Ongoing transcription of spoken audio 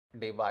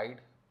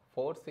divide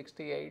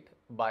 468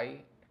 by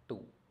 2.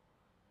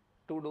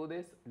 To do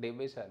this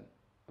division,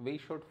 we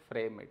should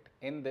frame it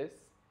in this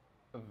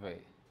way.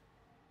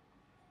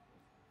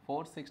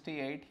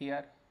 468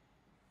 here,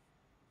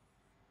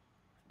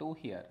 2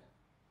 here.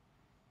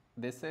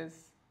 This is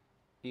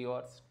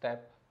your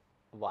step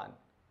 1.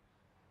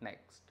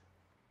 Next,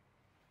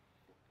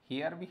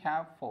 here we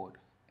have 4,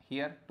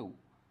 here 2.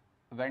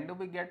 When do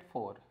we get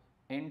 4?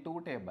 In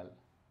 2 table,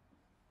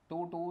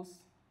 2 2's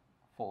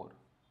 4.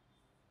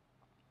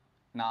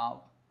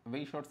 Now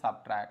we should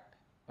subtract,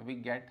 we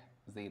get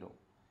 0.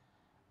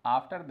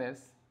 After this,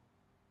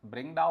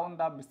 bring down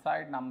the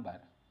beside number,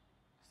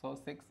 so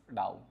 6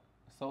 down,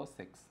 so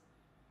 6.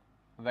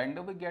 When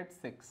do we get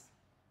 6?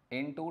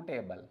 In 2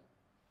 table,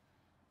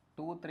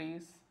 2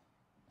 3's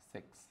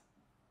 6.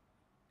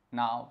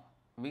 Now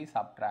we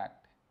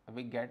subtract,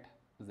 we get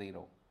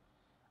 0.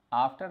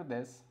 After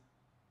this,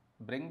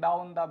 bring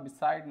down the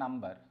beside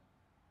number,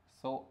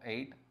 so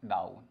 8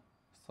 down,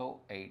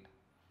 so 8.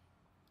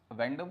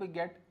 When do we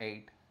get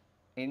 8?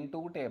 In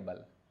 2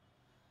 table,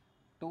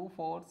 2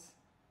 4's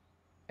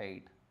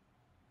 8.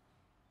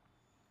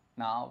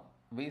 Now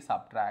we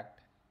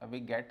subtract, we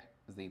get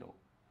 0.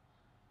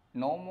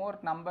 No more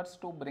numbers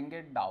to bring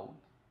it down,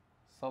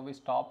 so we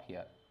stop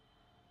here.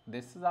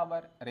 This is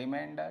our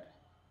remainder,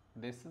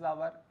 this is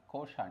our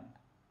quotient.